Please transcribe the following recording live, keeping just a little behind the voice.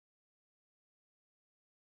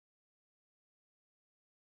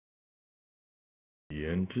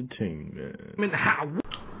Entertainment.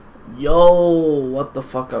 Yo, what the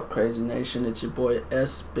fuck up, Crazy Nation? It's your boy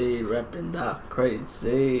SB repping that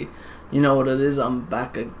Kraayziie. You know what it is, I'm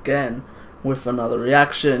back again with another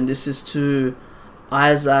reaction. This is to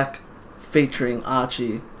Isaac featuring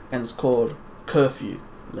Archie, and it's called Curfew.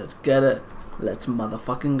 Let's get it. Let's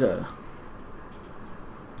motherfucking go.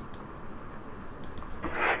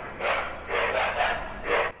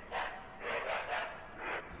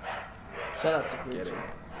 Shout out to Get it.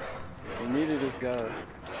 If you need to just go,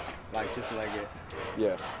 like, just like it.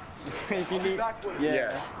 Yeah. If you need, Yeah.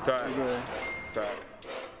 Sorry. Sorry.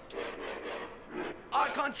 I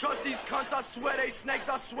can't trust these cunts, I swear they snakes,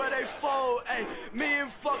 I swear they fold. Ayy, me and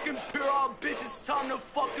fucking Puerile bitches, time to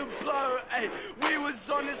fucking blow. Ayy, we was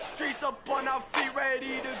on the streets up on our feet,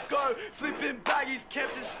 ready to go. Flipping baggies,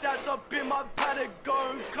 kept the stats up in my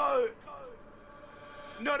Patagon coat.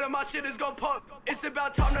 Know that my shit is gon' pop. It's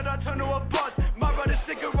about time that I turn to a boss. My brother's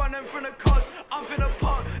sick of running from the cops. I'm finna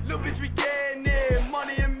pop. Little bitch, we getting it.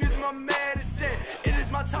 Money and music, my medicine. It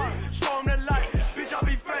is my time. Show 'em the light. Bitch, I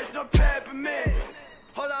be fresh, no peppermint.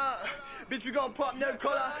 Hold up. Bitch, we gon' pop, no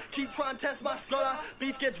collar. Keep trying to test my scholar.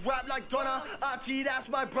 Beef gets wrapped like Donna. Archie, that's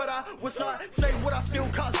my brother. What's up? Say what I feel,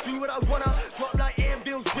 cause do what I wanna. Drop like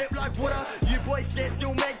anvils, drip like water. You boys stand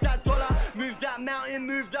still, make that dollar. Move that mountain,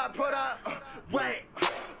 move that product. Wait,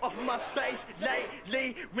 off of my face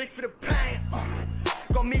lately, Rick for the pain.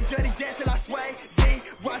 Got me dirty dancing like sway. Z,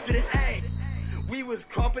 right for the A. We was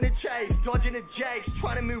comping the chase, dodging the jakes,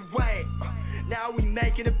 trying to move weight. Now we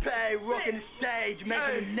making it pay, rocking the stage,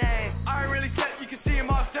 making a name. I ain't really slept, you can see in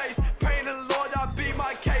my face. Praying to the Lord, I beat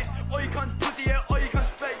my case. All you cunts pussy, yeah, all you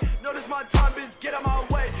cunts fake. Notice my time, bitch, get out my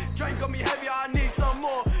way. Drink got me heavy, I need some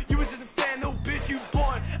more. You was just a fan, little bitch, you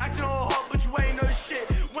born. Acting all hot, but you ain't no shit.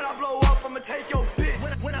 When I blow up, I'ma take your bitch.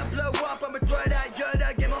 When I blow up, I'ma throw that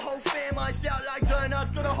Yoda. Get my whole fam iced out like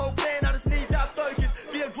donuts. Got a whole plan, I just need that focus.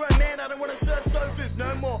 Be a grown man, I don't wanna serve sofas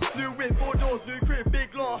no more. New win, 4 doors, new crib,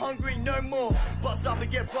 big lawn, hungry no more. Bust up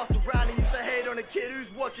and get bust around and used to hate on a kid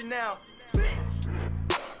who's watching now. Bitch.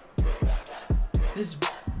 This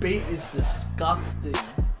beat is disgusting.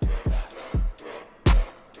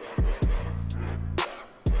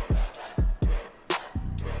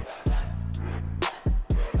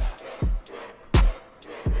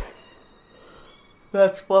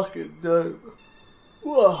 That's fucking dope.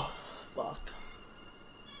 Whoa, fuck.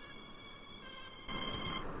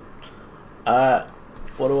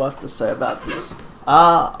 What do I have to say about this?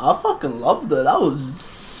 I fucking loved it. That was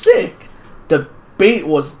sick. The beat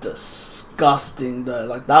was disgusting though.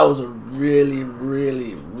 Like, that was a really,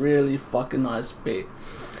 really, really fucking nice beat.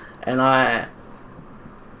 And I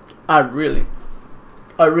really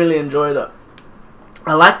enjoyed it.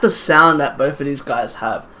 I like the sound that both of these guys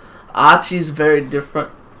have. Archie's very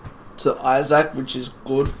different to Isaac, which is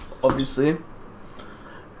good, obviously.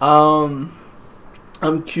 I'm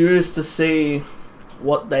curious to see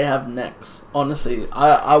what they have next. Honestly,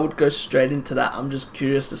 I would go straight into that. I'm just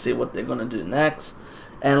curious to see what they're gonna do next.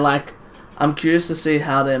 And like, I'm curious to see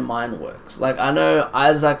how their mind works. Like, I know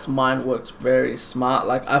Isaac's mind works very smart.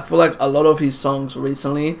 Like, I feel like a lot of his songs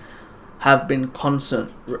recently have been concert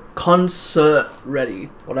ready.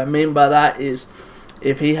 What I mean by that is,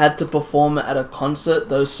 if he had to perform at a concert,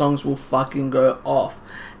 those songs will fucking go off.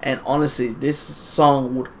 And honestly, this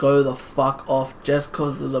song would go the fuck off just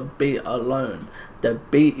because of the beat alone. The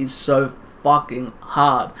beat is so fucking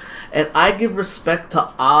hard. And I give respect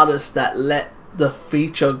to artists that let the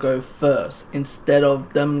feature go first instead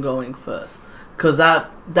of them going first. Because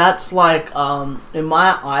that's like, in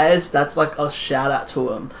my eyes, that's like a shout out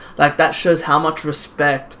to him. Like, that shows how much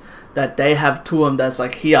respect that they have to him. That's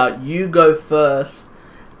like, here, you go first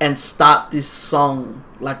and start this song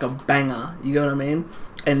like a banger. You know what I mean?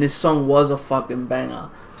 And this song was a fucking banger.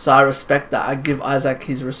 So I respect that. I give Isaac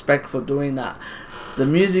his respect for doing that. The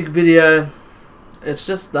music video, it's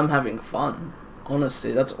just them having fun.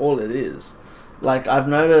 Honestly, that's all it is. Like, I've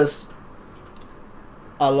noticed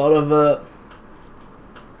a lot of it.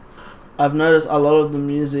 I've noticed a lot of the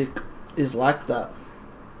music is like that.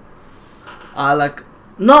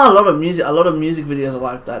 Not a lot of music. A lot of music videos are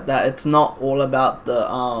like that. That it's not all about the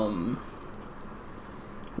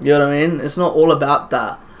you know what I mean? It's not all about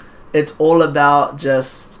that. It's all about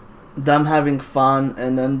just them having fun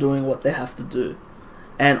and them doing what they have to do.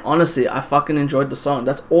 And honestly, I fucking enjoyed the song.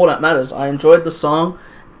 That's all that matters. I enjoyed the song,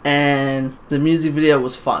 and the music video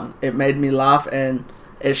was fun. It made me laugh, and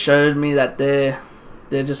it showed me that they're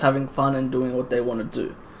just having fun and doing what they want to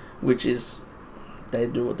do, which is they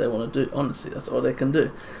do what they want to do. Honestly, that's all they can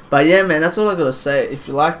do. But yeah, man, that's all I gotta say. If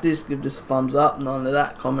you like this, give this a thumbs up. None of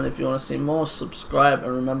that. Comment if you want to see more. Subscribe,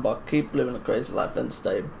 and remember, keep living a crazy life and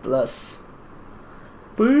stay blessed.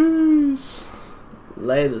 Peace.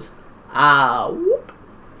 Laters. Ah. Whoop.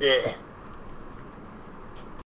 Yeah.